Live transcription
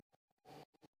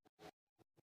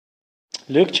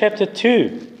Luke chapter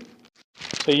 2.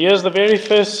 So here's the very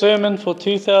first sermon for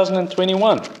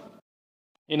 2021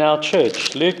 in our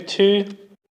church. Luke 2,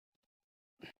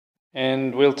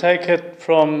 and we'll take it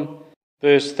from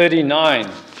verse 39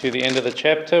 to the end of the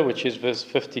chapter, which is verse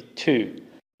 52.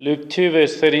 Luke 2,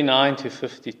 verse 39 to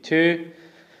 52.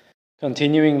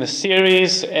 Continuing the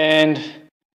series, and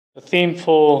the theme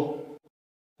for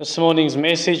this morning's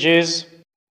message is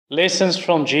Lessons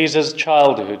from Jesus'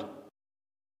 Childhood.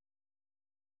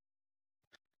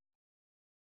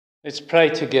 Let's pray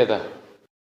together.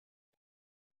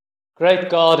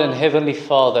 Great God and Heavenly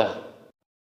Father,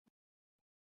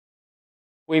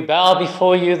 we bow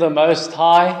before you, the Most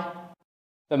High,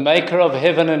 the Maker of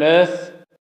heaven and earth,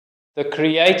 the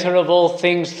Creator of all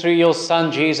things through your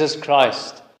Son, Jesus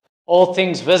Christ, all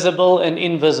things visible and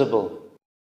invisible.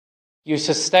 You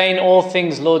sustain all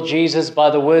things, Lord Jesus, by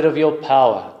the word of your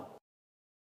power.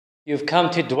 You've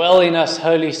come to dwell in us,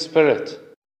 Holy Spirit,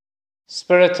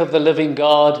 Spirit of the living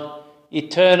God,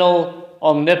 eternal,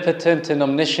 omnipotent, and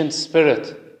omniscient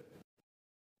Spirit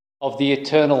of the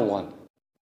Eternal One,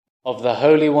 of the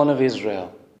Holy One of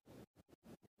Israel.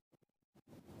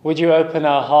 Would you open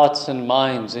our hearts and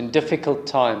minds in difficult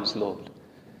times, Lord?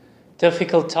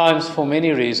 Difficult times for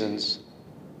many reasons.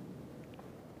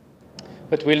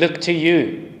 But we look to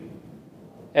you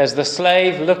as the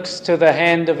slave looks to the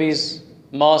hand of his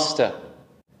master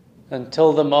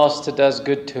until the master does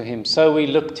good to him. So we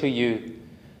look to you.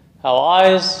 Our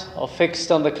eyes are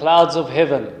fixed on the clouds of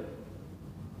heaven,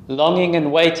 longing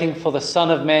and waiting for the Son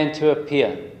of Man to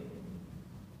appear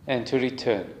and to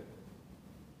return,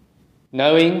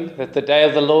 knowing that the day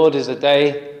of the Lord is a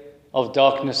day of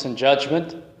darkness and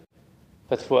judgment,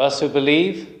 but for us who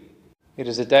believe, it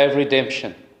is a day of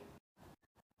redemption.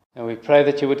 And we pray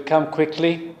that you would come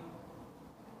quickly,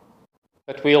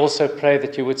 but we also pray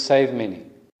that you would save many.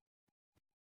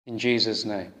 In Jesus'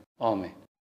 name, amen.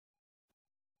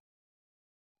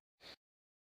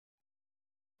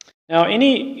 Now,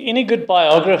 any good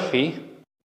biography,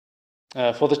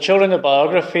 for the children, a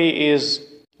biography is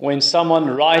when someone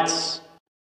writes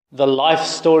the life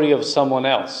story of someone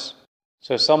else.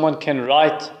 So someone can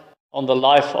write on the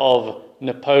life of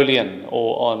Napoleon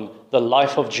or on the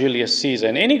life of Julius Caesar.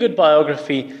 In any good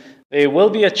biography, there will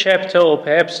be a chapter or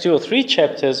perhaps 2 or 3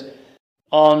 chapters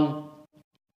on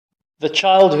the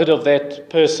childhood of that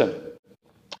person,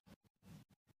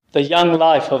 the young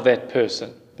life of that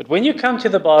person. But when you come to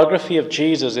the biography of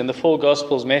Jesus in the 4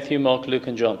 Gospels, Matthew, Mark, Luke,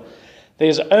 and John,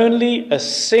 there's only a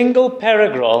single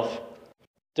paragraph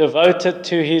devoted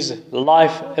to his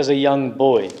life as a young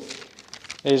boy.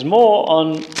 There's more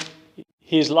on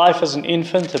his life as an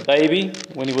infant, a baby,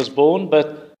 when he was born,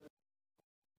 but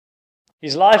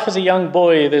his life as a young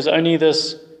boy, there's only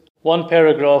this one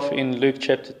paragraph in Luke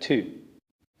chapter 2.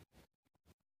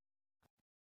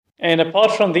 And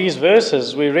apart from these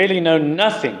verses, we really know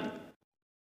nothing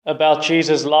about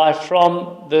Jesus' life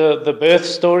from the birth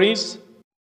stories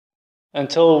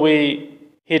until we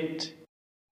hit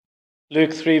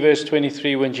Luke 3 verse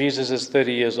 23 when Jesus is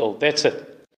 30 years old. That's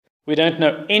it. We don't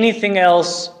know anything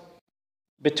else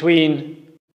between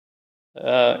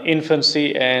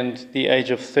infancy and the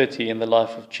age of 30 in the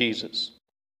life of Jesus.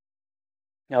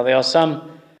 Now, there are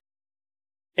some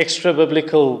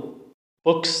extra-biblical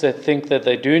books that think that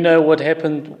they do know what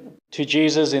happened to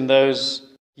Jesus in those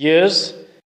years,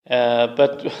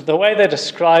 but the way they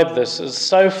describe this is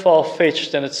so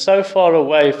far-fetched and it's so far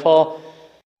away from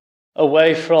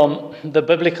the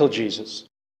biblical Jesus.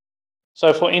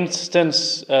 So, for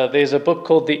instance, there's a book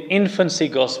called The Infancy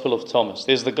Gospel of Thomas.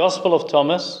 There's the Gospel of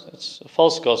Thomas. It's a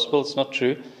false gospel. It's not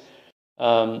true.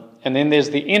 And then there's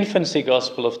the Infancy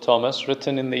Gospel of Thomas,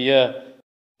 written in the year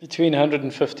between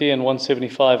 150 and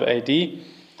 175 AD.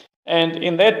 And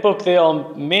in that book, there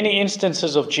are many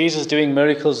instances of Jesus doing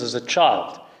miracles as a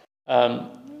child.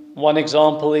 One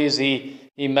example is he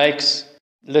makes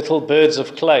little birds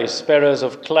of clay, sparrows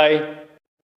of clay,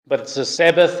 but it's a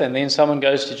Sabbath, and then someone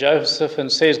goes to Joseph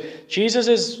and says, Jesus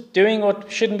is doing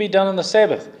what shouldn't be done on the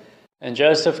Sabbath. And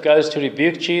Joseph goes to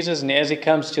rebuke Jesus, and as he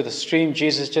comes to the stream,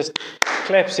 Jesus just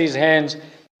claps his hands,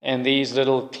 and these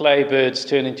little clay birds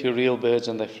turn into real birds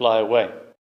and they fly away.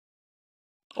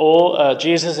 Or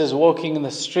Jesus is walking in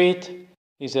the street,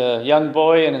 he's a young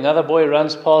boy, and another boy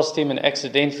runs past him and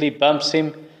accidentally bumps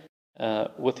him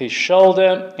with his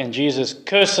shoulder, and Jesus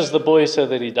curses the boy so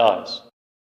that he dies.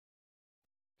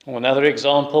 Or another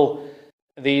example,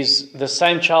 the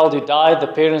same child who died, the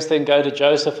parents then go to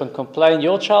Joseph and complain,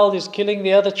 your child is killing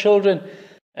the other children.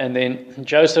 And then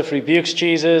Joseph rebukes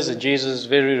Jesus, and Jesus is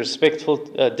very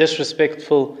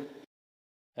disrespectful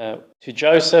to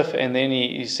Joseph, and then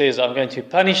he says, I'm going to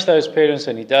punish those parents,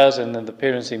 and he does, and then the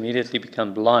parents immediately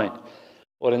become blind.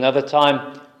 Or another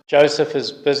time, Joseph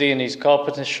is busy in his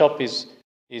carpenter shop.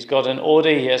 He's got an order.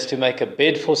 He has to make a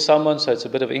bed for someone, so it's a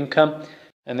bit of income.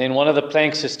 And then one of the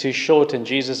planks is too short, and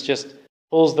Jesus just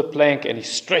pulls the plank and he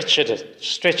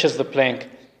stretches the plank,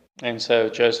 and so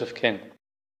Joseph can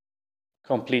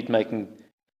complete making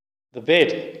the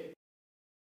bed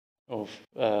of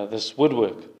this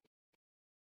woodwork.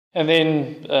 And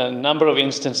then a number of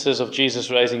instances of Jesus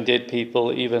raising dead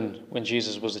people. Even when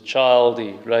Jesus was a child,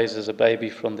 he raises a baby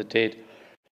from the dead.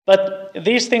 But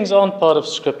these things aren't part of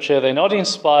Scripture. They're not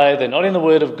inspired. They're not in the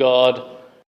Word of God.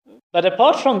 But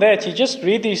apart from that, you just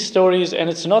read these stories and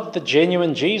it's not the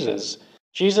genuine Jesus.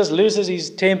 Jesus loses his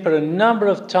temper a number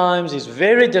of times. He's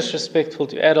very disrespectful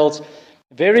to adults,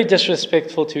 very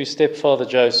disrespectful to his stepfather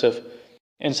Joseph.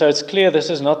 And so it's clear this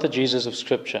is not the Jesus of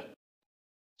Scripture.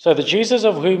 So the Jesus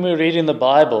of whom we read in the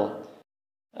Bible,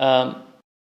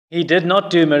 he did not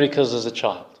do miracles as a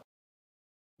child.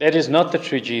 That is not the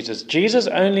true Jesus. Jesus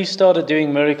only started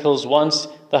doing miracles once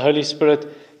the Holy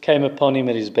Spirit came upon him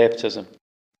at his baptism.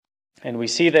 And we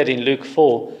see that in Luke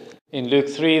 4. In Luke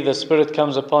 3, the Spirit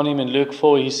comes upon him. In Luke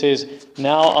 4, he says,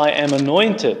 now I am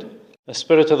anointed. The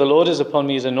Spirit of the Lord is upon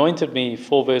me. He's anointed me,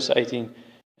 4 verse 18.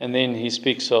 And then he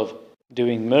speaks of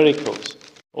doing miracles.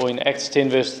 Or in Acts 10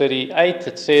 verse 38,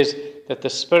 it says that the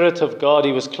Spirit of God,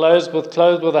 he was clothed with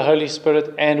the Holy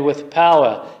Spirit and with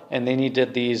power. And then he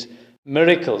did these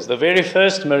miracles. The very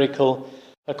first miracle,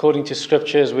 according to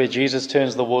Scripture, is where Jesus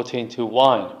turns the water into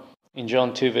wine. In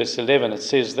John 2 verse 11, it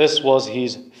says this was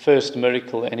his first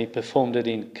miracle, and he performed it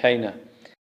in Cana,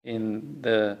 in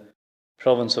the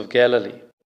province of Galilee.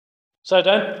 So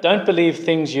don't believe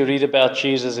things you read about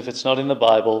Jesus if it's not in the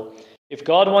Bible. If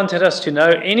God wanted us to know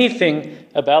anything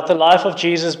about the life of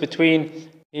Jesus between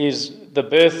the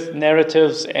birth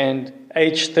narratives and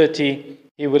age 30,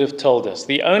 he would have told us.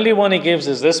 The only one he gives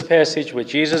is this passage where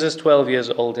Jesus is 12 years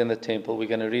old in the temple. We're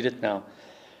going to read it now.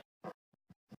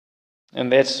 And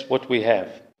that's what we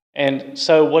have. And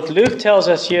so what Luke tells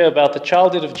us here about the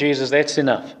childhood of Jesus, that's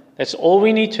enough. That's all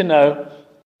we need to know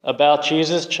about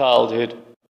Jesus' childhood.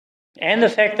 And the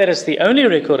fact that it's the only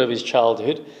record of his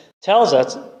childhood tells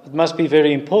us it must be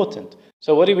very important.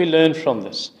 So what do we learn from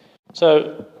this?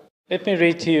 So let me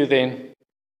read to you then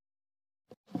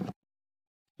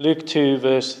Luke 2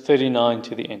 verse 39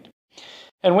 to the end.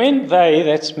 And when they,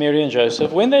 that's Mary and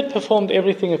Joseph, when they'd performed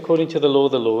everything according to the law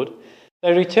of the Lord,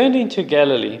 they returned into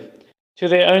Galilee to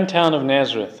their own town of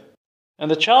Nazareth. And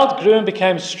the child grew and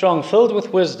became strong, filled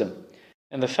with wisdom,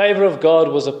 and the favor of God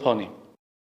was upon him.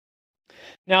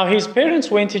 Now his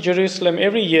parents went to Jerusalem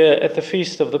every year at the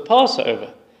feast of the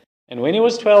Passover. And when he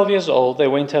was 12 years old, they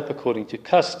went up according to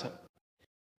custom.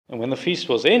 And when the feast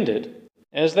was ended,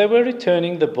 as they were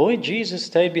returning, the boy Jesus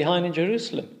stayed behind in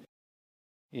Jerusalem.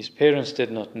 His parents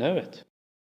did not know it.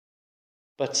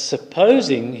 But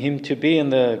supposing him to be in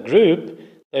the group,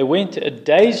 they went a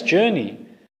day's journey.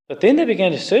 But then they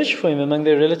began to search for him among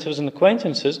their relatives and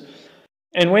acquaintances.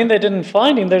 And when they didn't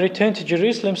find him, they returned to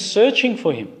Jerusalem searching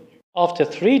for him. After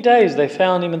 3 days, they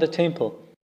found him in the temple,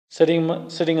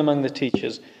 sitting among the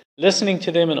teachers, listening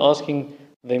to them and asking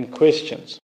them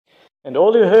questions. And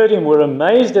all who heard him were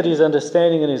amazed at his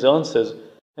understanding and his answers.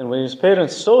 And when his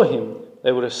parents saw him,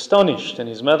 they were astonished. And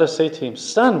his mother said to him,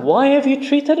 Son, why have you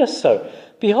treated us so?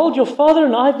 Behold, your father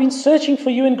and I have been searching for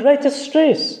you in great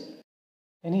distress.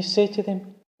 And he said to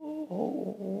them,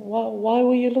 Why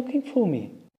were you looking for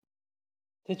me?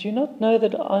 Did you not know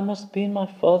that I must be in my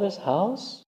father's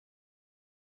house?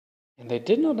 And they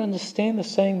did not understand the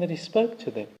saying that he spoke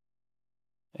to them.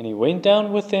 And he went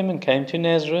down with them and came to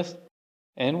Nazareth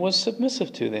and was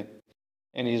submissive to them.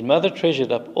 And his mother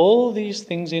treasured up all these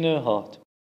things in her heart.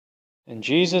 And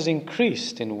Jesus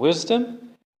increased in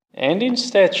wisdom and in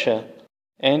stature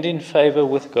and in favor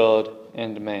with God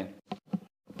and man.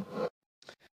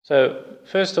 So,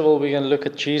 first of all, we're going to look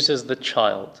at Jesus the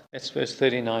child. That's verse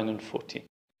 39 and 40.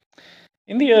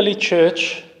 In the early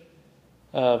church,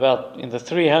 about in the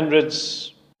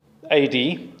 300s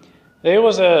AD, there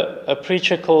was a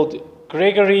preacher called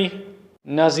Gregory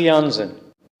Nazianzen.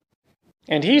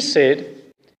 And he said,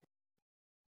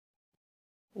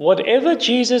 whatever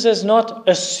Jesus has not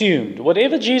assumed,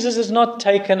 whatever Jesus has not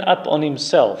taken up on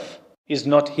himself, is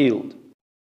not healed.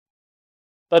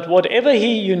 But whatever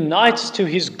he unites to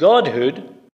his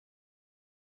godhood,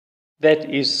 that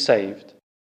is saved.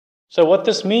 So what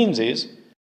this means is,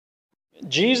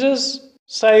 Jesus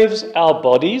saves our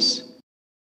bodies,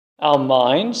 our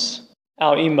minds,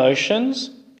 our emotions,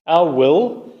 our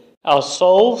will, our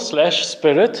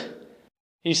soul/spirit,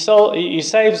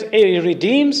 He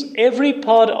redeems every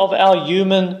part of our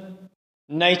human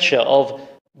nature, of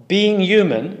being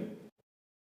human,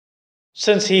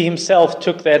 since he himself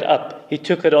took that up. He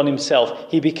took it on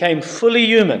himself. He became fully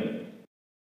human.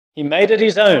 He made it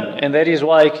his own, and that is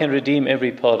why he can redeem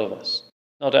every part of us.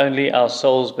 Not only our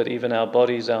souls, but even our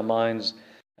bodies, our minds,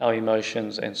 our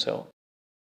emotions, and so on.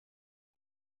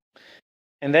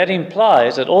 And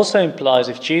it also implies,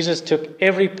 if Jesus took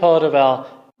every part of our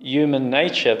human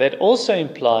nature, that also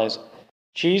implies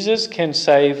Jesus can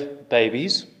save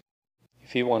babies,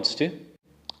 if he wants to,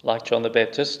 like John the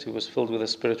Baptist, who was filled with the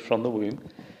Spirit from the womb.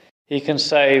 He can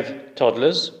save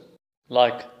toddlers,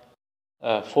 like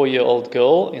a 4-year-old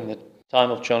girl in the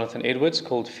time of Jonathan Edwards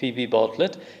called Phoebe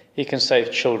Bartlett. He can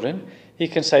save children. He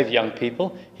can save young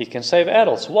people. He can save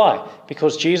adults. Why?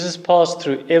 Because Jesus passed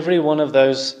through every one of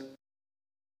those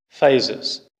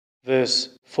phases. Verse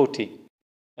 40.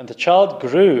 And the child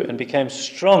grew and became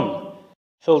strong,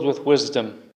 filled with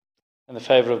wisdom, and the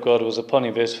favor of God was upon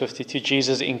him. Verse 52.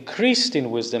 Jesus increased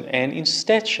in wisdom and in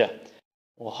stature,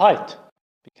 or height,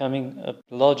 becoming a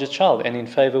larger child, and in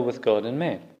favor with God and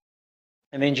man.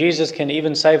 And then Jesus can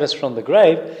even save us from the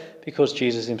grave, because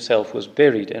Jesus himself was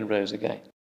buried and rose again.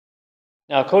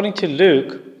 Now, according to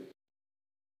Luke,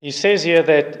 he says here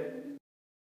that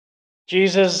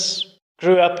Jesus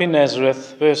grew up in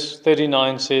Nazareth. Verse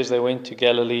 39 says they went to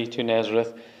Galilee, to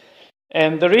Nazareth.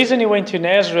 And the reason he went to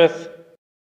Nazareth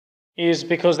is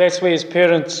because that's where his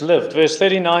parents lived. Verse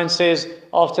 39 says,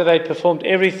 after they performed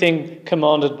everything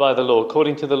commanded by the law,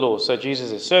 according to the law. So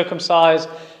Jesus is circumcised.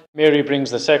 Mary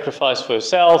brings the sacrifice for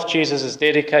herself. Jesus is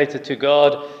dedicated to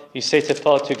God. He's set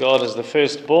apart to God as the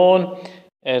firstborn,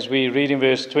 as we read in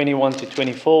verse 21 to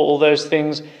 24, all those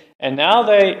things. And now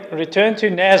they return to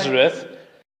Nazareth,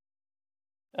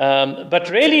 but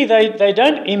really they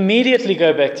don't immediately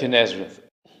go back to Nazareth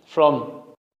from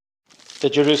the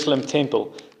Jerusalem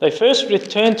temple. They first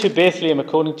returned to Bethlehem,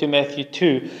 according to Matthew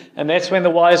 2, and that's when the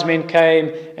wise men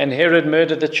came, and Herod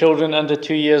murdered the children under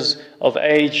 2 years of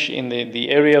age in the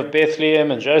area of Bethlehem,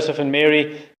 and Joseph and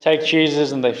Mary take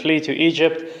Jesus and they flee to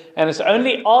Egypt. And it's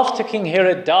only after King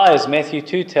Herod dies, Matthew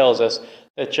 2 tells us,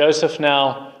 that Joseph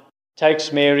now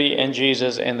takes Mary and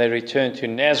Jesus and they return to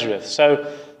Nazareth.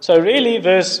 So really,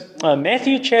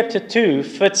 Matthew chapter 2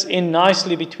 fits in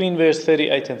nicely between verse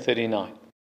 38 and 39.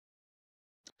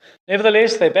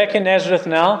 Nevertheless, they're back in Nazareth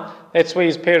now. That's where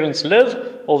his parents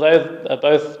live, although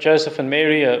both Joseph and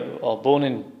Mary are born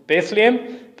in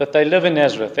Bethlehem, but they live in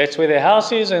Nazareth. That's where their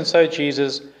house is, and so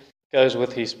Jesus goes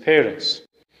with his parents.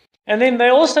 And then they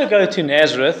also go to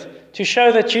Nazareth to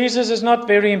show that Jesus is not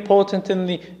very important in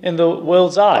the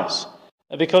world's eyes,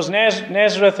 because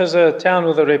Nazareth is a town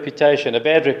with a reputation, a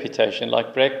bad reputation,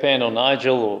 like Brakpan or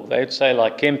Nigel, or they'd say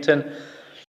like Kempton.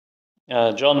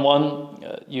 John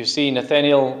 1, you see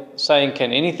Nathanael saying,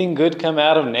 can anything good come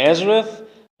out of Nazareth?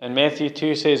 And Matthew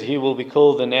 2 says he will be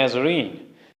called the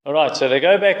Nazarene. All right, so they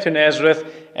go back to Nazareth,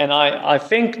 and I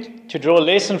think to draw a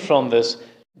lesson from this,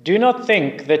 do not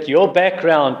think that your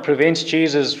background prevents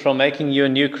Jesus from making you a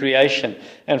new creation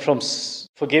and from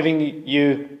forgiving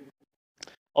you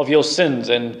of your sins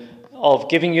and of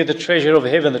giving you the treasure of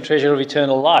heaven, the treasure of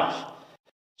eternal life.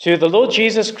 To the Lord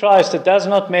Jesus Christ, it does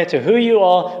not matter who you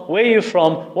are, where you're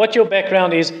from, what your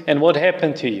background is, and what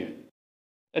happened to you.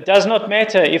 It does not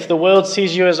matter if the world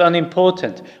sees you as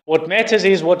unimportant. What matters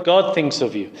is what God thinks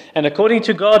of you. And according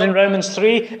to God in Romans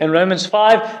 3 and Romans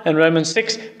 5 and Romans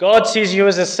 6, God sees you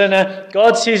as a sinner.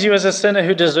 God sees you as a sinner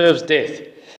who deserves death.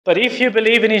 But if you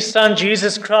believe in his Son,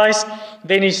 Jesus Christ,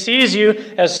 then he sees you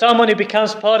as someone who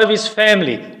becomes part of his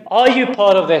family. Are you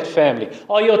part of that family?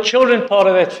 Are your children part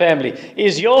of that family?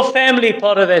 Is your family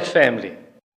part of that family?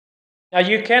 Now,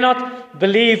 you cannot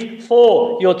believe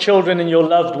for your children and your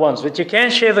loved ones, but you can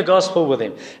share the gospel with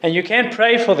them, and you can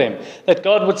pray for them, that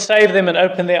God would save them and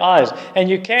open their eyes, and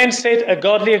you can set a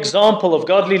godly example of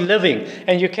godly living,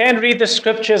 and you can read the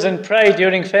scriptures and pray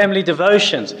during family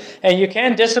devotions, and you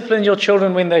can discipline your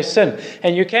children when they sin,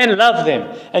 and you can love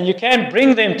them, and you can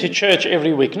bring them to church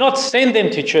every week. Not send them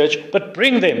to church, but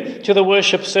bring them to the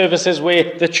worship services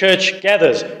where the church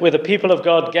gathers, where the people of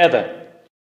God gather.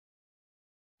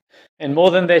 And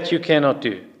more than that, you cannot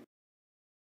do.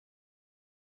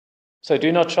 So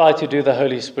do not try to do the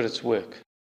Holy Spirit's work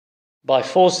by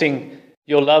forcing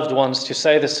your loved ones to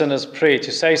say the sinner's prayer,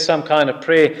 to say some kind of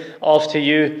prayer after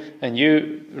you, and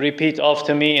you repeat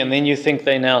after me, and then you think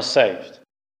they're now saved.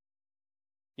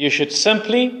 You should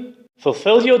simply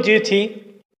fulfill your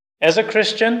duty as a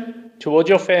Christian toward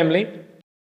your family,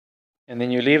 and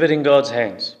then you leave it in God's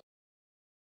hands.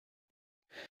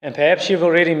 And perhaps you've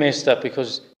already messed up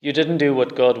because you didn't do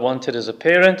what God wanted as a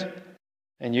parent,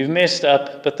 and you've messed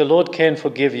up, but the Lord can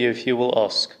forgive you if you will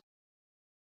ask.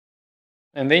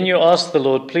 And then you ask the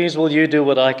Lord, please will you do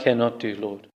what I cannot do,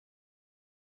 Lord?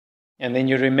 And then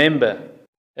you remember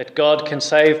that God can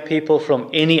save people from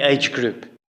any age group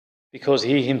because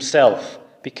he himself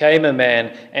became a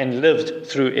man and lived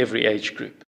through every age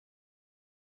group.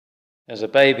 As a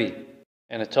baby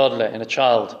and a toddler and a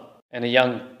child and a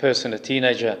young person, a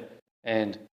teenager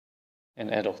and an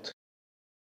adult.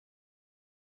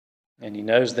 And he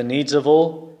knows the needs of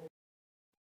all,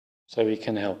 so he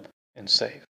can help and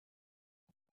save.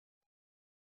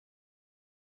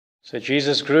 So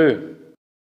Jesus grew,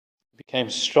 became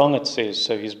strong, it says.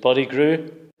 So his body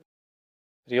grew,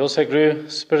 but he also grew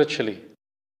spiritually.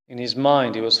 In his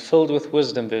mind, he was filled with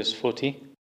wisdom, verse 40.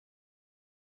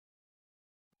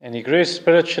 And he grew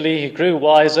spiritually, he grew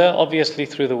wiser, obviously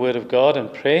through the word of God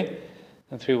and prayer,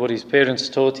 and through what his parents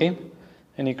taught him.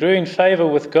 And he grew in favor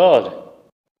with God,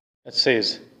 it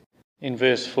says in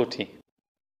verse 40.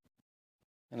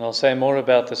 And I'll say more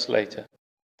about this later.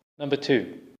 Number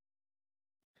 2.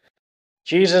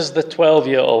 Jesus the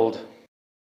 12-year-old.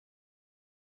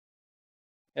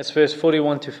 That's verse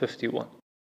 41 to 51.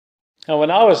 Now,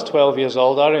 when I was 12 years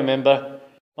old, I remember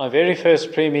my very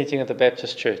first prayer meeting at the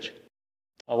Baptist church.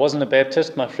 I wasn't a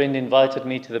Baptist. My friend invited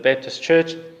me to the Baptist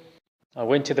church. I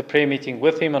went to the prayer meeting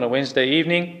with him on a Wednesday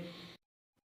evening,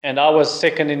 and I was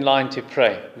second in line to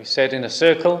pray. We sat in a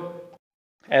circle,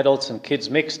 adults and kids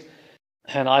mixed,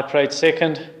 and I prayed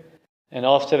second, and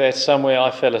after that somewhere I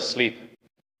fell asleep.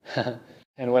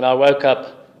 And when I woke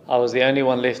up, I was the only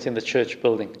one left in the church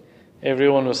building.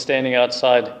 Everyone was standing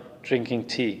outside drinking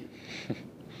tea.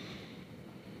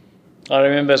 I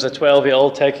remember as a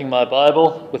 12-year-old taking my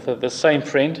Bible with the same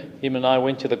friend. Him and I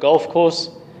went to the golf course,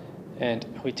 and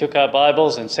we took our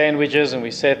Bibles and sandwiches, and we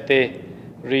sat there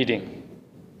reading.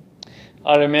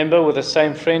 I remember with the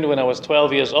same friend when I was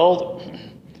 12 years old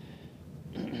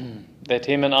that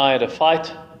him and I had a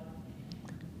fight,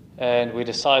 and we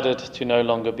decided to no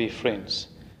longer be friends.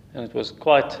 And it was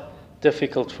quite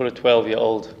difficult for a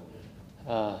 12-year-old.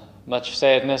 Much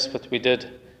sadness, but we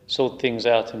did sort things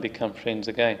out and become friends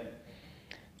again.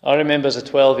 I remember as a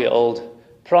 12-year-old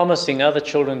promising other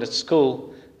children at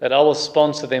school that I will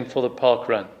sponsor them for the park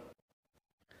run.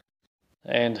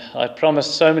 And I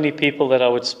promised so many people that I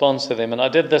would sponsor them. And I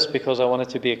did this because I wanted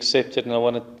to be accepted and I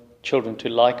wanted children to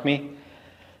like me.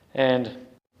 And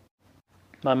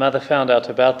my mother found out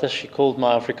about this. She called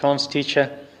my Afrikaans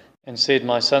teacher and said,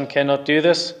 my son cannot do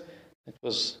this. It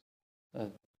was a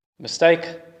mistake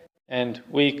and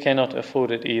we cannot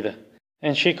afford it either.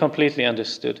 And she completely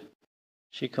understood.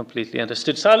 She completely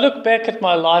understood. So I look back at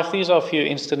my life. These are a few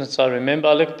incidents I remember.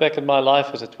 I look back at my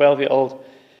life as a 12-year-old,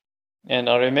 and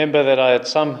I remember that I had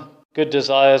some good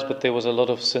desires, but there was a lot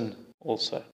of sin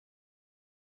also.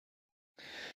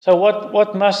 So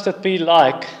what must it be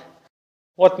like?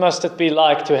 What must it be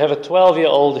like to have a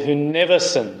 12-year-old who never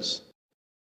sins?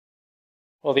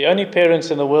 Well, the only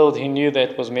parents in the world who knew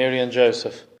that was Mary and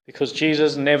Joseph, because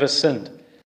Jesus never sinned.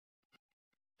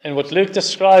 And what Luke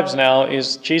describes now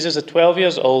is Jesus at 12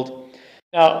 years old.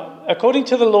 Now, according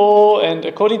to the law and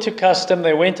according to custom,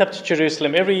 they went up to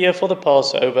Jerusalem every year for the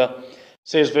Passover,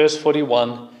 says verse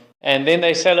 41. And then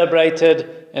they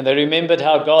celebrated and they remembered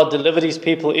how God delivered his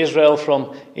people Israel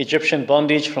from Egyptian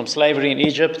bondage, from slavery in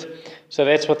Egypt. So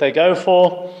that's what they go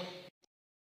for.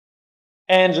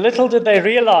 And little did they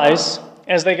realize,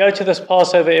 as they go to this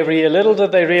Passover every year, little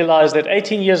did they realize that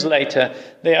 18 years later,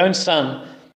 their own son,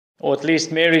 or at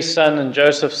least Mary's son and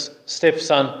Joseph's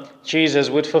stepson,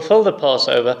 Jesus, would fulfill the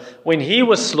Passover when he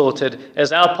was slaughtered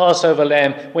as our Passover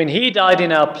lamb, when he died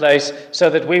in our place so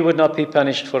that we would not be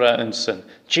punished for our own sin.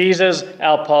 Jesus,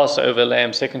 our Passover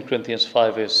lamb, 2 Corinthians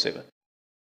 5 verse 7.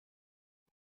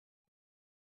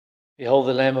 Behold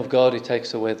the Lamb of God who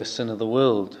takes away the sin of the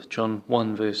world, John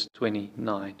 1 verse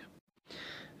 29.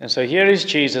 And so here is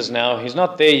Jesus now. He's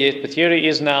not there yet, but here he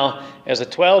is now as a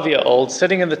 12-year-old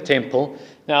sitting in the temple.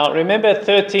 Now, remember at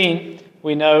 13,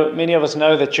 we know, many of us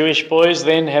know that Jewish boys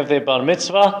then have their bar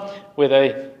mitzvah, where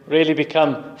they really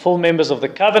become full members of the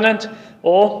covenant,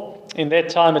 or in that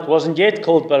time it wasn't yet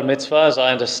called bar mitzvah, as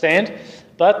I understand,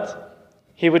 but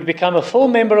he would become a full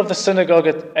member of the synagogue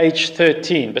at age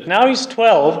 13. But now he's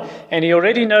 12, and he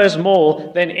already knows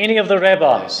more than any of the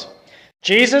rabbis.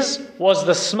 Jesus was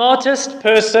the smartest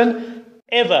person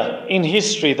ever in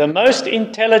history, the most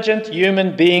intelligent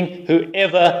human being who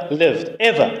ever lived,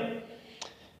 ever.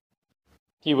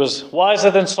 He was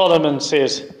wiser than Solomon,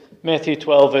 says Matthew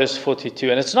 12, verse 42.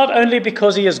 And it's not only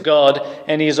because he is God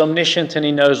and he is omniscient and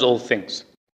he knows all things.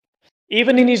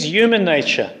 Even in his human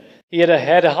nature, he had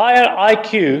a higher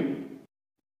IQ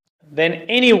than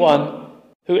anyone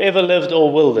who ever lived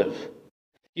or will live.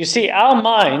 You see, our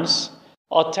minds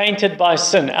are tainted by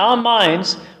sin. Our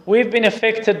minds, we've been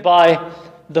affected by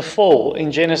the fall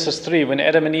in Genesis 3 when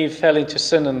Adam and Eve fell into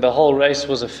sin and the whole race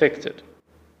was affected.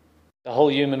 The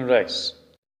whole human race.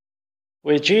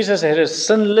 Where Jesus had a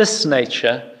sinless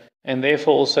nature and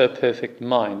therefore also a perfect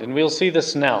mind. And we'll see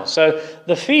this now. So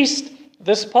the feast,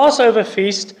 this Passover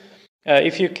feast,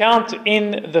 if you count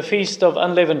in the feast of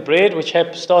unleavened bread, which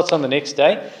starts on the next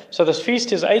day. So this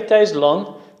feast is 8 days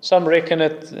long. Some reckon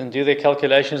it and do their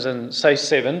calculations and say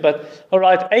 7. But all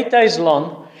right, 8 days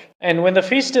long. And when the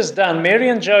feast is done, Mary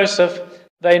and Joseph,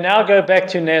 they now go back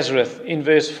to Nazareth in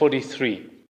verse 43.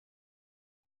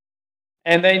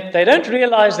 And they don't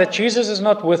realize that Jesus is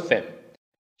not with them.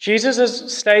 Jesus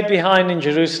has stayed behind in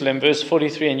Jerusalem, verse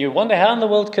 43. And you wonder, how in the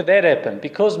world could that happen?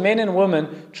 Because men and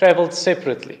women traveled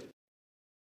separately.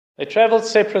 They traveled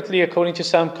separately according to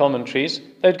some commentaries.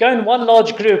 They'd go in one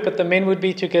large group, but the men would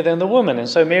be together and the women. And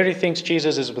so Mary thinks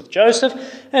Jesus is with Joseph,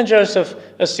 and Joseph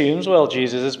assumes, well,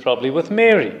 Jesus is probably with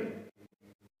Mary.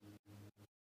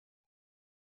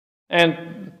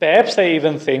 And perhaps they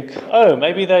even think, oh,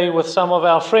 maybe they're with some of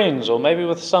our friends, or maybe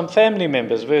with some family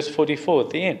members, verse 44 at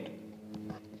the end.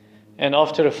 And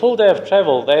after a full day of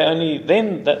travel, they only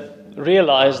then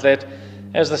realize that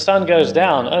as the sun goes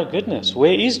down, oh goodness,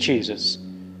 where is Jesus?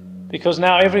 Because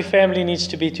now every family needs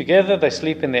to be together. They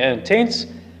sleep in their own tents.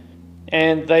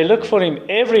 And they look for him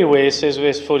everywhere, says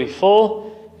verse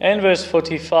 44 and verse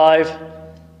 45,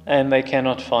 and they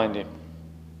cannot find him.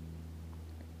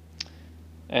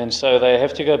 And so they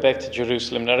have to go back to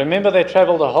Jerusalem. Now remember, they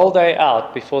traveled a whole day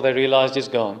out before they realized he's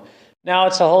gone. Now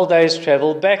it's a whole day's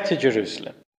travel back to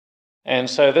Jerusalem. And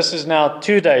so this is now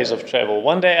 2 days of travel.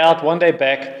 1 day out, 1 day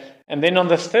back. And then on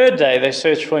the third day, they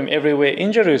search for him everywhere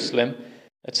in Jerusalem.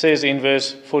 It says in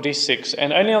verse 46,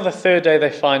 and only on the third day they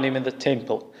find him in the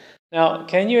temple. Now,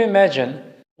 can you imagine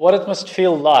what it must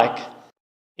feel like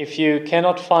if you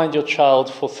cannot find your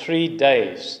child for 3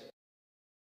 days?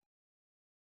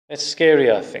 That's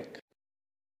scary, I think.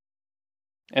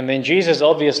 And then Jesus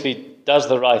obviously does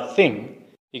the right thing.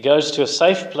 He goes to a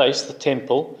safe place, the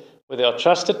temple, where there are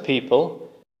trusted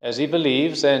people, as he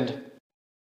believes, and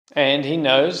he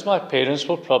knows my parents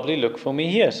will probably look for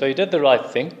me here. So he did the right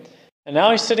thing. And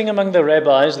now he's sitting among the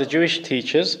rabbis, the Jewish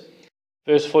teachers,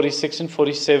 verse 46 and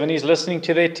 47. He's listening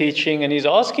to their teaching and he's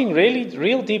asking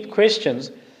real deep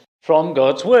questions from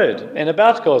God's word and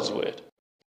about God's word.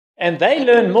 And they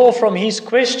learn more from his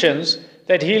questions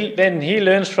than he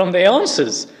learns from their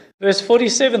answers. Verse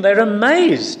 47, they're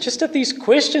amazed just at these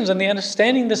questions and the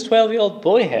understanding this 12-year-old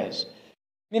boy has.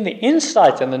 I mean, the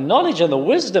insight and the knowledge and the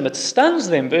wisdom, it stuns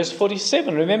them. Verse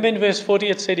 47, remember in verse 40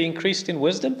 it said he increased in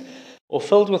wisdom or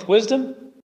filled with wisdom?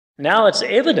 Now it's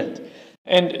evident.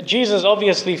 And Jesus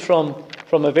obviously from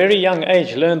a very young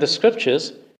age learned the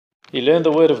scriptures. He learned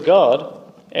the word of God.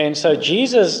 And so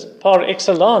Jesus, par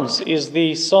excellence, is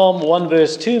the Psalm 1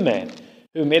 verse 2 man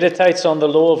who meditates on the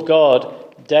law of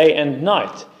God day and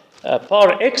night.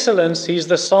 Par excellence, he's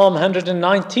the Psalm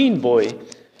 119 boy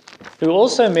who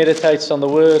also meditates on the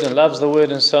word and loves the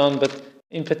word and so on. But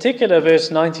in particular,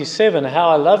 verse 97, how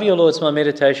I love your Lord, it's my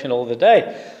meditation all the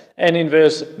day. And in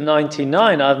verse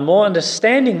 99, I have more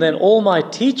understanding than all my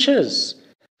teachers,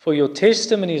 for your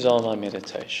testimonies are my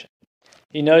meditation.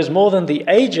 He knows more than the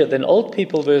aged, than old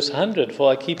people, verse 100, for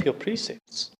I keep your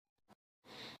precepts.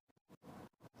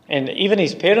 And even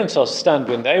his parents are stunned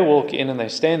when they walk in and they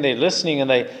stand there listening, and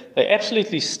they're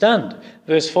absolutely stunned.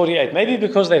 Verse 48, maybe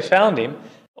because they found him,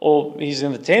 or he's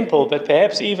in the temple, but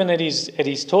perhaps even at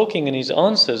his talking and his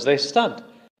answers, they're stunned.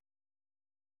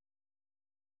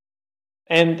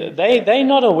 And they're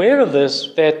not aware of this,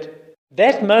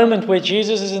 that moment where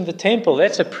Jesus is in the temple,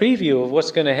 that's a preview of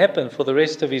what's going to happen for the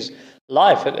rest of his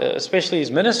life, especially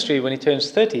his ministry when he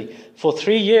turns 30. For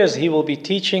 3 years, he will be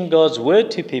teaching God's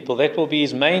word to people. That will be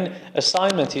his main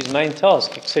assignment, his main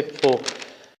task, except for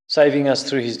saving us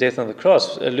through his death on the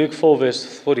cross. Luke 4,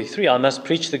 verse 43, I must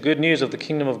preach the good news of the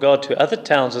kingdom of God to other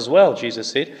towns as well,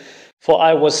 Jesus said, for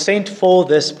I was sent for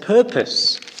this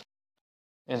purpose.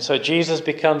 And so Jesus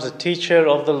becomes a teacher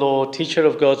of the law, teacher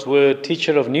of God's word,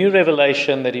 teacher of new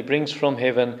revelation that he brings from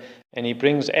heaven, and he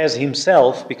brings as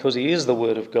himself, because he is the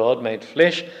word of God made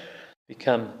flesh,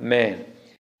 become man.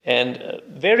 And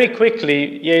very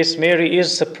quickly, yes, Mary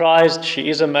is surprised, she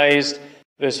is amazed,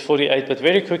 verse 48, but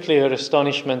very quickly her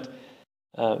astonishment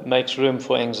makes room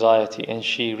for anxiety, and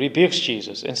she rebukes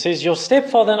Jesus and says, your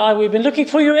stepfather and I, we've been looking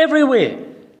for you everywhere.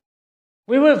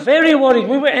 We were very worried.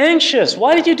 We were anxious.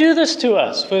 Why did you do this to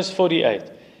us? Verse 48.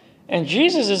 And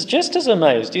Jesus is just as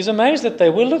amazed. He's amazed that they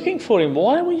were looking for him.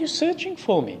 Why were you searching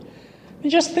for me?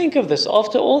 And just think of this.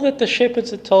 After all that the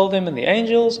shepherds had told them and the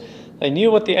angels, they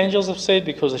knew what the angels have said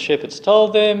because the shepherds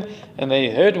told them, and they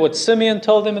heard what Simeon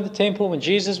told them in the temple when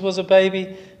Jesus was a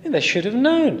baby, and they should have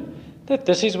known that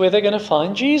this is where they're going to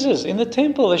find Jesus, in the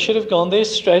temple. They should have gone there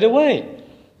straight away.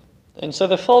 And so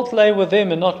the fault lay with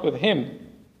them and not with him.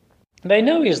 They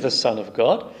know he's the Son of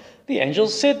God. The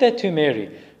angels said that to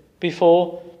Mary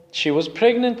before she was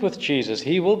pregnant with Jesus.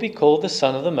 He will be called the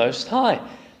Son of the Most High.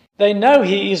 They know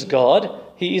he is God.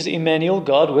 He is Emmanuel,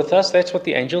 God with us. That's what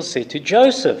the angels said to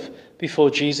Joseph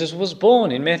before Jesus was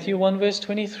born in Matthew 1 verse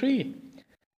 23.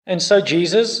 And so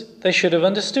Jesus, they should have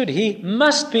understood, he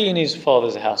must be in his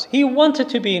Father's house. He wanted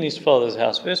to be in his Father's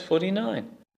house, verse 49.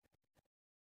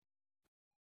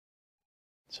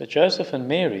 So Joseph and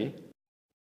Mary,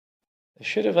 they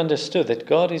should have understood that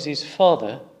God is his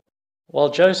Father, while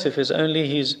Joseph is only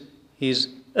his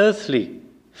earthly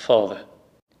father.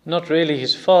 Not really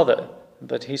his father,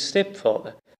 but his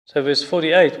stepfather. So verse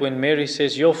 48, when Mary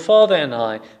says, your father and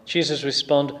I, Jesus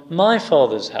responds, my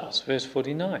Father's house. Verse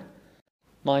 49,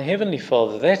 my heavenly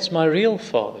Father, that's my real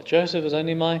father. Joseph is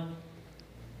only my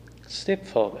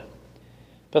stepfather.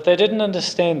 But they didn't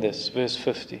understand this, verse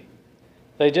 50.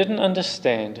 They didn't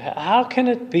understand. How can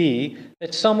it be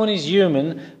that someone is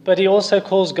human, but he also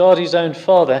calls God his own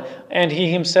Father, and he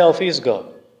himself is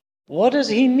God? What does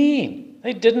he mean?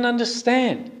 They didn't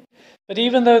understand. But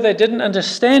even though they didn't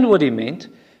understand what he meant,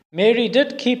 Mary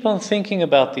did keep on thinking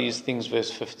about these things, verse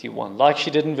 51, like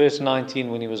she did in verse 19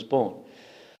 when he was born.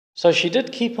 So she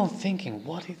did keep on thinking,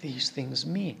 what do these things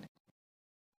mean?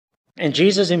 And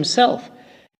Jesus himself,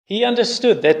 he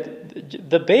understood that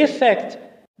the bare fact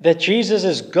that Jesus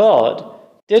is God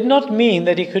did not mean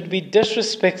that he could be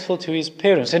disrespectful to his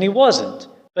parents. And he wasn't,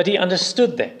 but he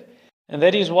understood that. And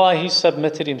that is why he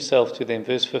submitted himself to them.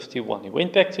 Verse 51. He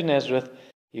went back to Nazareth.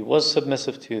 He was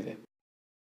submissive to them.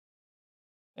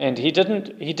 And he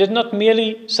did not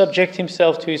merely subject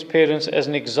himself to his parents as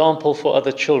an example for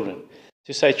other children.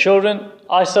 To say, children,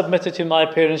 I submitted to my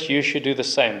parents, you should do the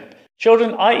same.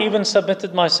 Children, I even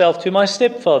submitted myself to my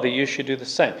stepfather. You should do the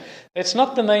same. That's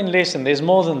not the main lesson. There's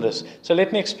more than this. So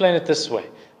let me explain it this way,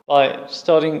 by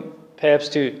starting perhaps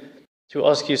to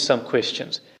ask you some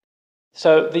questions.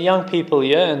 So the young people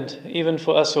here, and even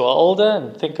for us who are older,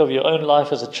 and think of your own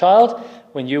life as a child.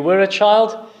 When you were a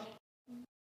child,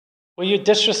 were you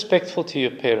disrespectful to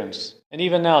your parents? And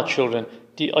even now, children,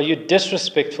 are you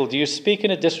disrespectful? Do you speak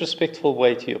in a disrespectful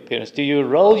way to your parents? Do you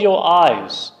roll your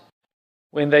eyes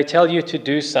when they tell you to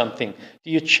do something?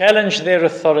 Do you challenge their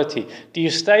authority? Do you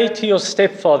say to your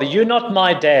stepfather, you're not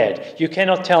my dad, you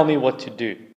cannot tell me what to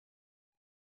do?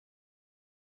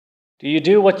 Do you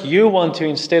do what you want to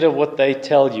instead of what they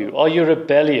tell you? Are you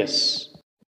rebellious?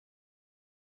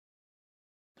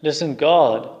 Listen,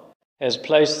 God has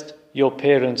placed your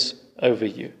parents over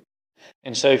you.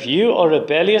 And so if you are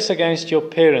rebellious against your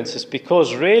parents, it's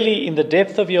because really in the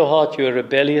depth of your heart you are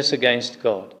rebellious against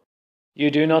God. You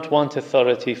do not want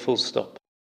authority, full stop,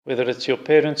 whether it's your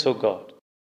parents or God.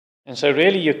 And so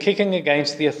really you're kicking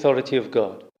against the authority of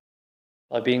God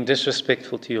by being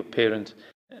disrespectful to your parents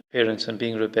and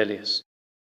being rebellious.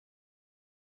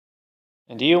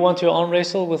 And do you want to arm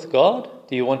wrestle with God?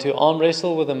 Do you want to arm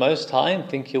wrestle with the Most High and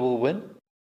think you will win?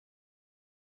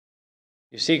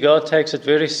 You see, God takes it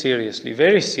very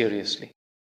seriously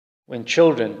when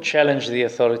children challenge the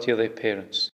authority of their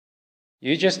parents.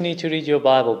 You just need to read your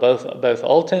Bible, both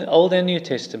Old and New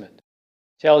Testament.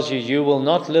 It tells you you will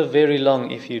not live very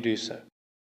long if you do so.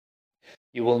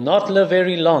 You will not live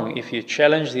very long if you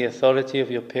challenge the authority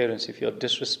of your parents, if you're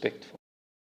disrespectful.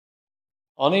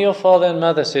 Honor your father and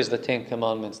mother, says the Ten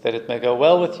Commandments, that it may go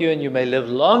well with you and you may live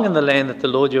long in the land that the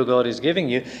Lord your God is giving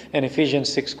you. And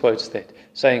Ephesians 6 quotes that,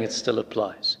 saying it still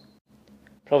applies.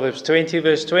 Proverbs 20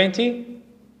 verse 20,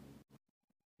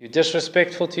 you're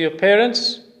disrespectful to your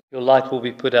parents, your light will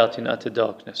be put out in utter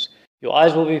darkness. Your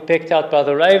eyes will be pecked out by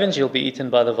the ravens, you'll be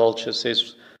eaten by the vultures,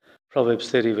 says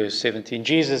Proverbs 30 verse 17.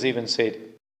 Jesus even said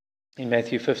in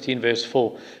Matthew 15 verse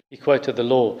 4, he quoted the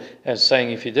law as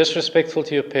saying, if you're disrespectful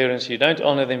to your parents, you don't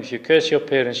honor them, if you curse your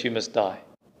parents, you must die.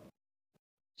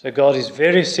 So God is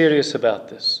very serious about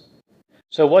this.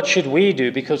 So what should we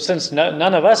do? Because since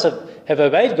none of us have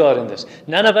obeyed God in this,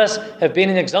 none of us have been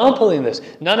an example in this,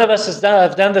 none of us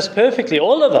have done this perfectly,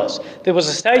 all of us. There was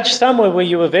a stage somewhere where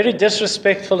you were very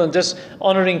disrespectful and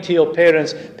dishonoring to your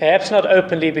parents, perhaps not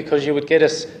openly because you would get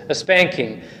a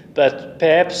spanking, but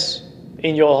perhaps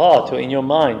in your heart or in your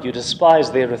mind you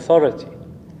despise their authority.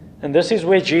 And this is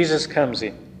where Jesus comes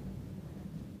in.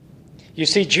 You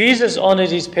see, Jesus honored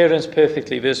his parents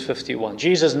perfectly, verse 51.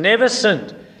 Jesus never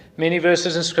sinned. Many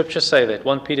verses in Scripture say that.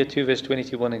 1 Peter 2 verse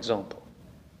 22, one example.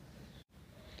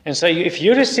 And so if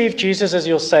you receive Jesus as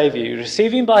your Savior, you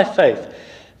receive Him by faith,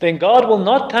 then God will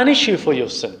not punish you for your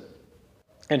sin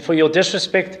and for your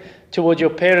disrespect toward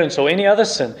your parents or any other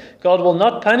sin. God will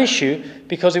not punish you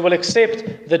because He will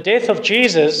accept the death of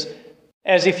Jesus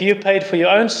as if you paid for your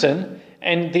own sin,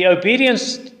 and the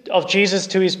obedience of Jesus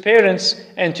to His parents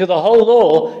and to the whole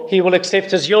law He will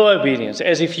accept as your obedience,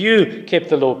 as if you kept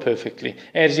the law perfectly,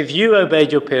 as if you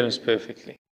obeyed your parents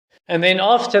perfectly. And then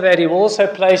after that, He will also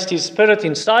place His Spirit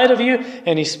inside of you,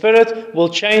 and His Spirit will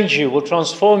change you, will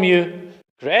transform you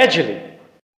gradually,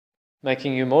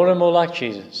 making you more and more like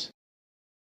Jesus,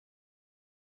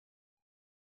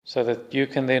 so that you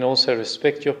can then also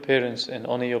respect your parents and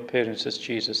honor your parents as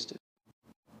Jesus did.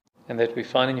 And that we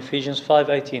find in Ephesians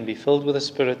 5:18, be filled with the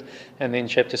Spirit, and then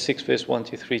chapter 6, verse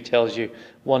 1-3 tells you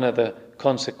one of the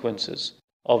consequences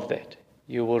of that.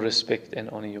 You will respect and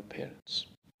honor your parents.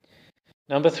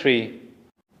 Number 3,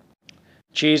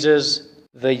 Jesus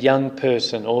the young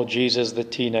person, or Jesus the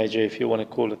teenager, if you want to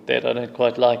call it that. I don't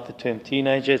quite like the term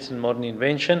teenager, it's a modern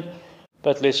invention,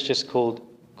 but let's just call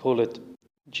it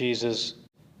Jesus,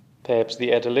 perhaps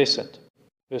the adolescent.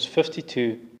 Verse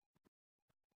 52,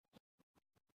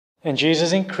 and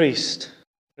Jesus increased.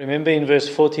 Remember in verse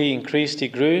 40, he increased, he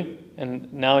grew,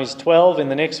 and now he's 12 in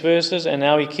the next verses, and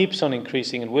now he keeps on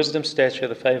increasing in wisdom, stature,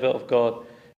 the favor of God,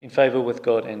 in favor with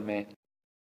God and man.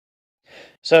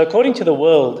 So according to the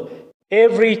world,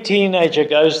 every teenager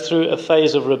goes through a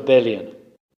phase of rebellion.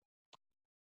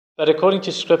 But according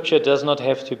to Scripture, it does not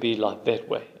have to be like that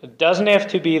way. It doesn't have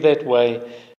to be that way.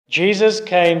 Jesus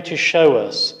came to show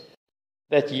us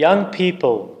that young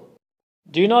people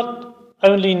do not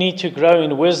only need to grow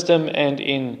in wisdom and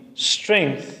in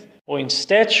strength or in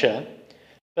stature,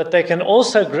 but they can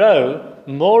also grow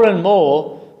more and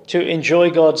more to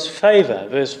enjoy God's favor,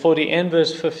 verse 40 and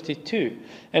verse 52.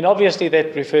 And obviously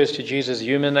that refers to Jesus'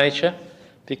 human nature,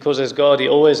 because as God he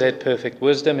always had perfect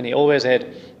wisdom and he always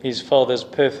had his Father's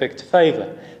perfect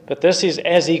favor. But this is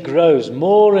as he grows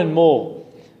more and more,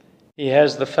 he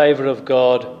has the favor of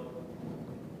God.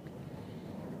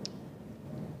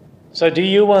 So do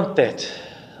you want that?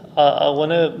 I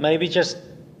want to maybe just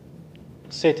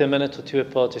set a minute or two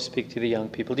apart to speak to the young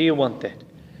people. Do you want that?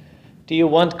 Do you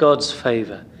want God's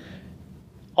favor?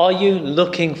 Are you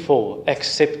looking for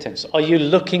acceptance? Are you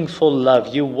looking for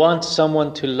love? You want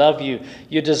someone to love you.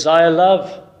 You desire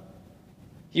love.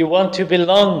 You want to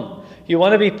belong. You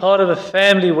want to be part of a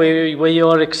family where you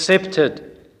are accepted.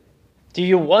 Do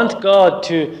you want God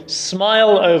to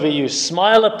smile over you,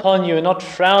 smile upon you, and not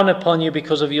frown upon you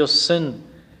because of your sin?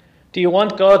 Do you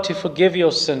want God to forgive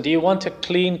your sin? Do you want a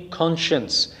clean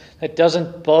conscience that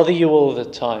doesn't bother you all the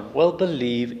time? Well,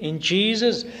 believe in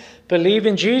Jesus. Believe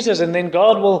in Jesus, and then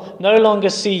God will no longer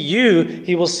see you,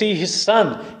 he will see his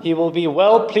Son. He will be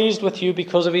well pleased with you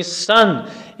because of his Son.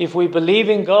 If we believe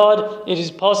in God, it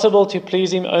is possible to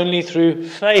please him only through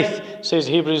faith, says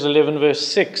Hebrews 11 verse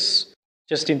 6,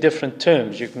 just in different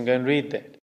terms. You can go and read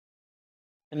that.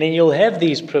 And then you'll have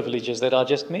these privileges that I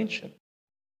just mentioned.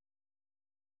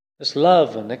 This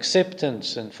love and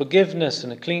acceptance and forgiveness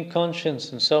and a clean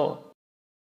conscience and so on.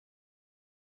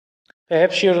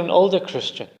 Perhaps you're an older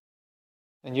Christian.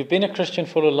 And you've been a Christian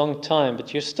for a long time,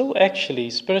 but you're still actually,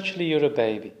 spiritually, you're a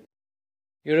baby.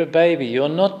 You're a baby. You're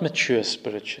not mature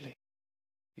spiritually.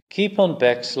 You keep on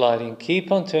backsliding,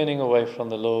 keep on turning away from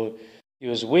the Lord.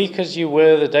 You're as weak as you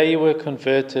were the day you were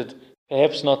converted.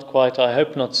 Perhaps not quite. I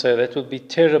hope not so. That would be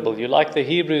terrible. You're like the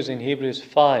Hebrews in Hebrews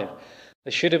 5.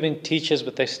 They should have been teachers,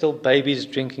 but they're still babies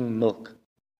drinking milk.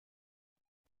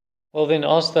 Well, then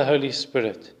ask the Holy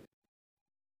Spirit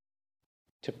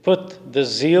to put the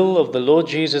zeal of the Lord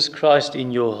Jesus Christ in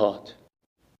your heart.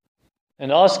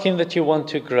 And ask him that you want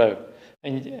to grow.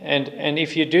 And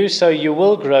if you do so, you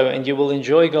will grow and you will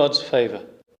enjoy God's favor.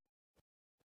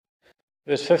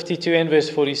 Verse 52 and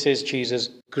verse 40 says Jesus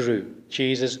grew.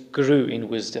 Jesus grew in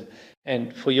wisdom.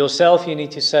 And for yourself, you need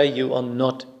to say you are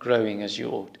not growing as you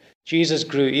ought. Jesus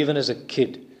grew even as a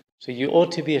kid. So you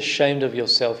ought to be ashamed of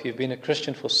yourself. You've been a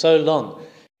Christian for so long.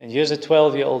 And here's a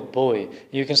 12-year-old boy.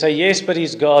 You can say, yes, but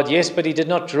he's God. Yes, but he did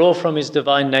not draw from his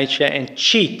divine nature and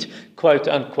cheat, quote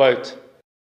unquote,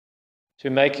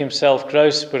 to make himself grow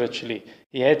spiritually.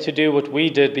 He had to do what we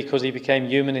did because he became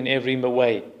human in every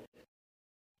way.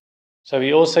 So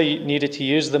he also needed to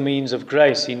use the means of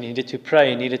grace. He needed to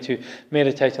pray. He needed to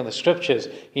meditate on the Scriptures.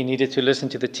 He needed to listen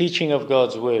to the teaching of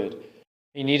God's Word.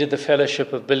 He needed the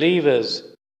fellowship of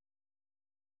believers.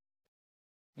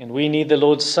 And we need the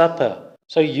Lord's Supper.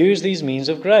 So use these means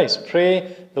of grace,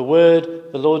 prayer, the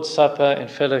Word, the Lord's Supper,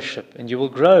 and fellowship. And you will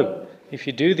grow if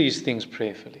you do these things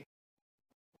prayerfully.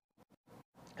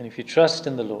 And if you trust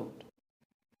in the Lord.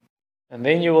 And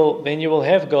then you will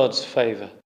have God's favor.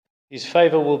 His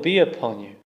favor will be upon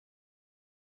you.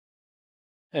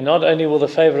 And not only will the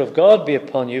favor of God be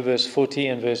upon you, verse 40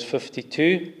 and verse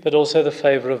 52, but also the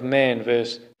favor of man,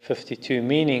 verse 52,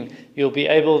 meaning you'll be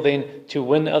able then to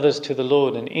win others to the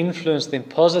Lord and influence them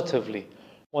positively.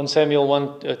 1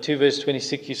 Samuel 2 verse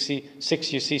 26,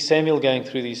 you see Samuel going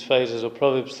through these phases, or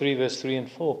Proverbs 3 verse 3 and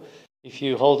 4. If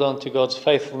you hold on to God's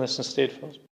faithfulness and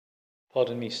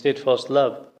steadfast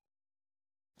love.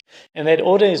 And that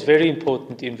order is very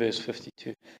important in verse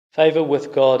 52. Favor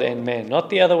with God and man, not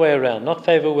the other way around, not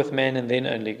favor with man and then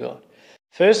only God.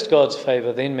 First God's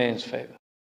favor, then man's favor.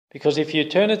 Because if you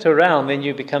turn it around, then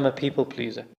you become a people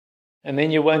pleaser. And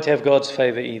then you won't have God's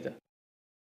favor either.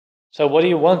 So what do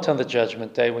you want on the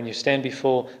judgment day when you stand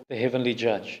before the heavenly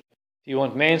judge? Do you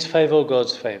want man's favor or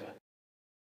God's favor?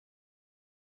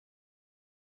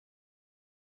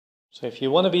 So if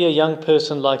you want to be a young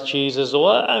person like Jesus,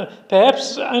 or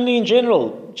perhaps only in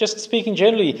general, just speaking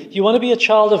generally, you want to be a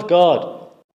child of God,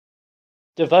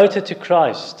 devoted to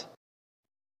Christ,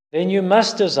 then you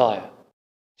must desire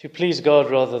to please God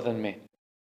rather than men.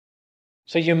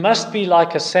 So you must be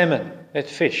like a salmon, that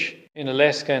fish in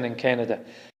Alaska and in Canada.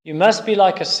 You must be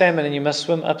like a salmon and you must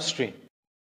swim upstream.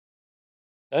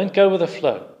 Don't go with the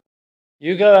flow.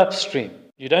 You go upstream.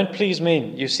 You don't please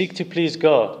men. You seek to please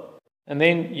God. And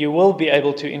then you will be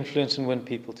able to influence and win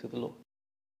people to the Lord.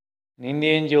 And in the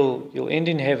end, you'll end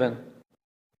in heaven.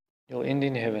 You'll end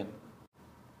in heaven,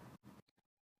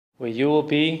 where you will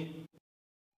be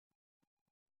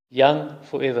young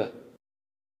forever,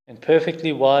 and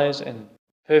perfectly wise and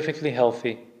perfectly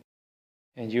healthy,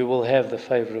 and you will have the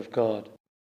favor of God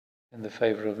and the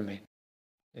favor of men.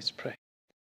 Let's pray.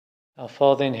 Our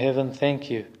Father in heaven, thank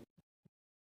you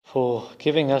for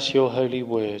giving us your holy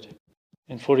word,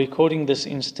 and for recording this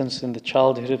instance in the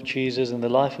childhood of Jesus and the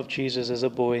life of Jesus as a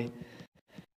boy.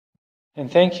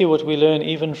 And thank you what we learn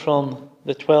even from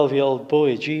the 12-year-old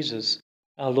boy, Jesus,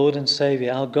 our Lord and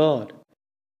Savior, our God,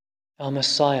 our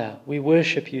Messiah. We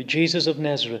worship you, Jesus of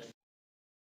Nazareth,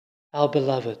 our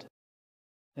beloved.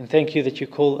 And thank you that you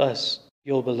call us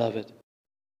your beloved,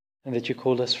 and that you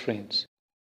call us friends.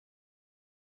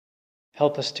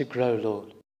 Help us to grow,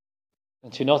 Lord,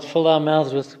 and to not fill our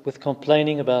mouths with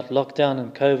complaining about lockdown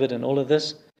and COVID and all of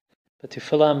this, but to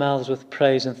fill our mouths with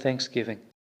praise and thanksgiving,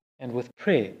 and with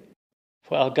prayer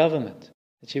for our government,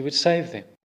 that you would save them,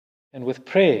 and with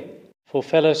prayer for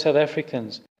fellow South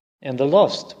Africans and the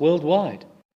lost worldwide,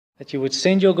 that you would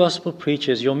send your gospel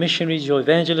preachers, your missionaries, your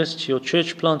evangelists, your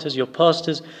church planters, your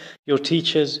pastors, your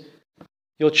teachers,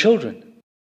 your children,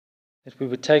 that we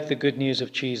would take the good news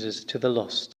of Jesus to the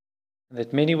lost, and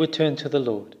that many would turn to the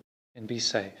Lord and be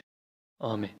saved.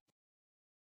 Amen.